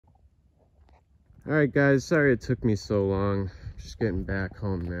All right, guys, sorry it took me so long. Just getting back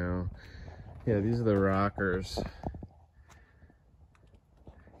home now. Yeah, these are the rockers.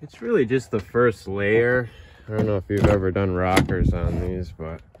 It's really just the first layer. I don't know if you've ever done rockers on these,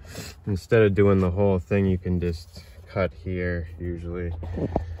 but instead of doing the whole thing, you can just cut here usually.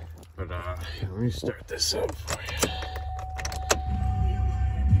 But let me start this up for you.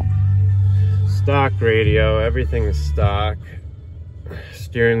 Stock radio, everything is stock.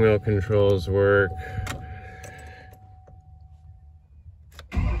 Steering wheel controls work.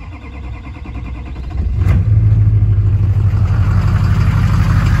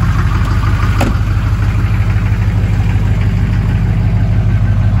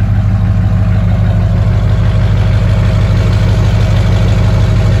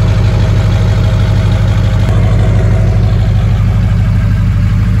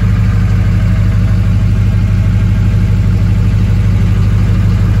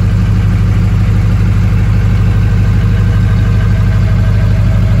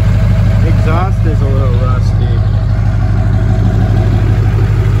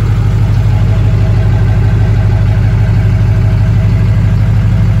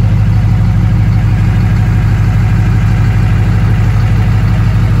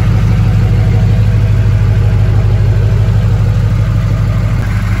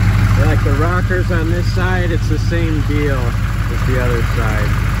 On this side, it's the same deal as the other side.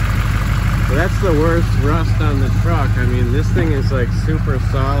 So that's the worst rust on the truck. I mean, this thing is like super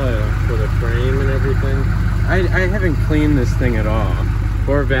solid for the frame and everything. I haven't cleaned this thing at all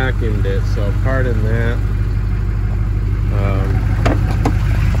or vacuumed it, so pardon that.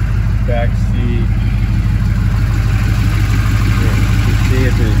 Back seat. You can see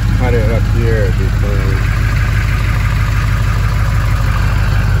if you cut it up here, it'd be fine.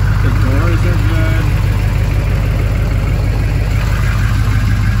 The doors are good.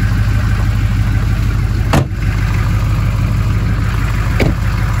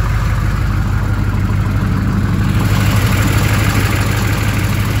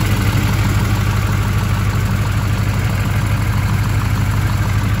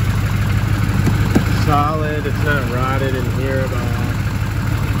 Solid, it's not rotted in here at all.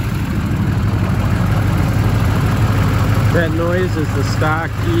 That noise is the stock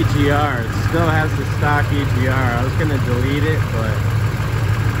EGR. It still has the stock EGR. I was gonna delete it, but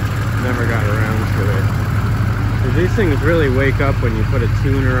never got around to it. So these things really wake up when you put a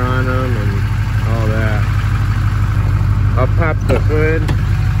tuner on them and all that. I'll pop the hood.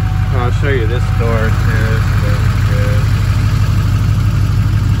 I'll show you this door too.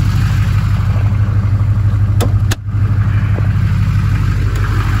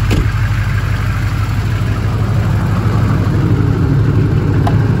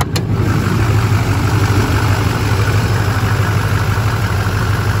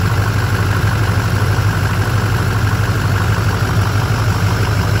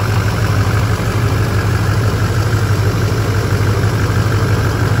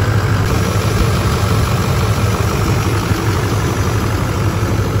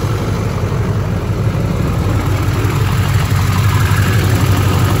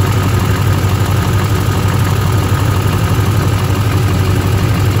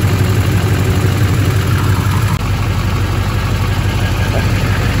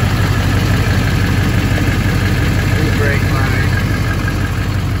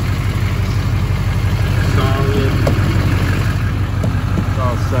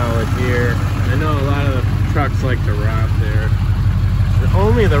 Like to rot there. It's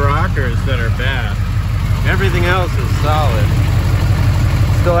only the rockers that are bad. Everything else is solid.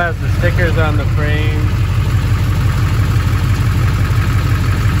 Still has the stickers on the frame.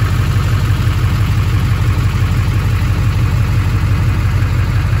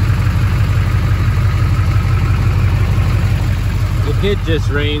 It did just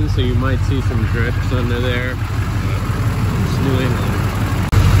rain, so you might see some drips under there. It's New England.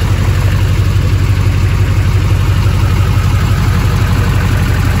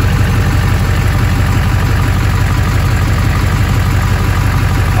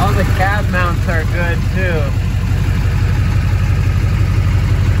 The cab mounts are good too.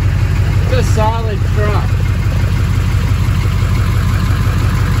 It's a solid truck.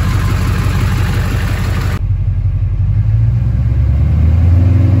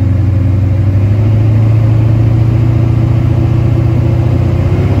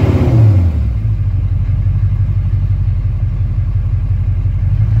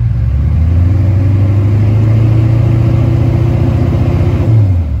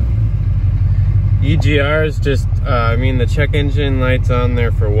 EGR is just, I mean, the check engine light's on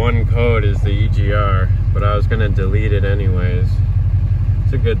there for one code is the EGR, but I was going to delete it anyways.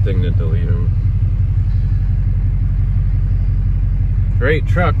 It's a good thing to delete them. Great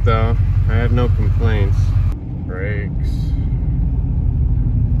truck though, I have no complaints. Brakes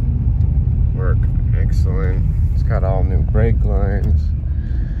work excellent. It's got all new brake lines.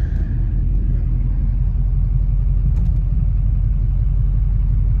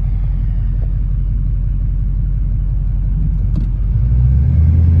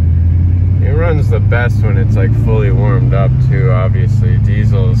 It runs the best when it's like fully warmed up too, obviously.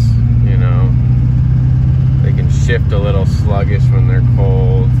 Diesels, you know, they can shift a little sluggish when they're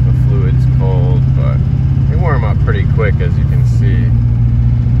cold, the fluid's cold, but they warm up pretty quick, as you can see.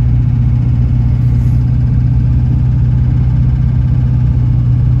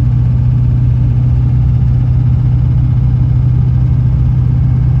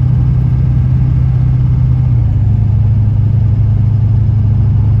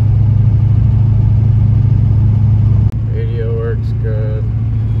 Radio works good.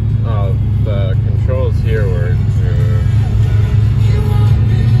 Oh, the controls here work too.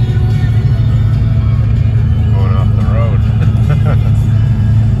 Going off the road.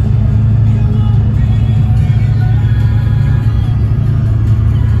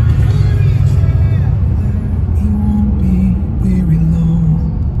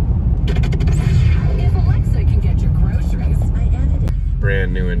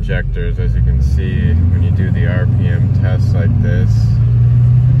 Brand new injectors, as you can see when you do the RPM tests like this.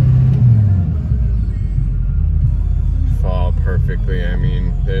 Fall perfectly. I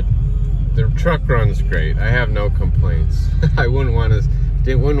mean, the truck runs great. I have no complaints. I wouldn't want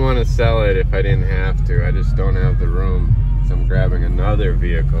to sell it if I didn't have to. I just don't have the room, so I'm grabbing another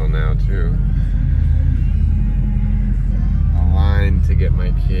vehicle now too. A line to get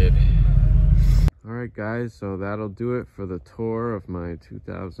my kid. Alright guys, so that'll do it for the tour of my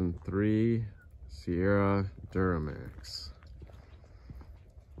 2003 Sierra Duramax.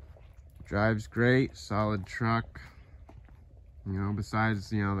 Drives great, solid truck. You know,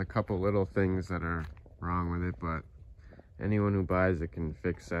 besides, you know, the couple little things that are wrong with it, but anyone who buys it can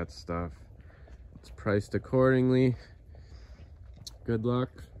fix that stuff. It's priced accordingly. Good luck.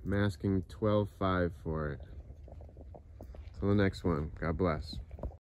 I'm asking $12,500 for it. Till the next one, God bless.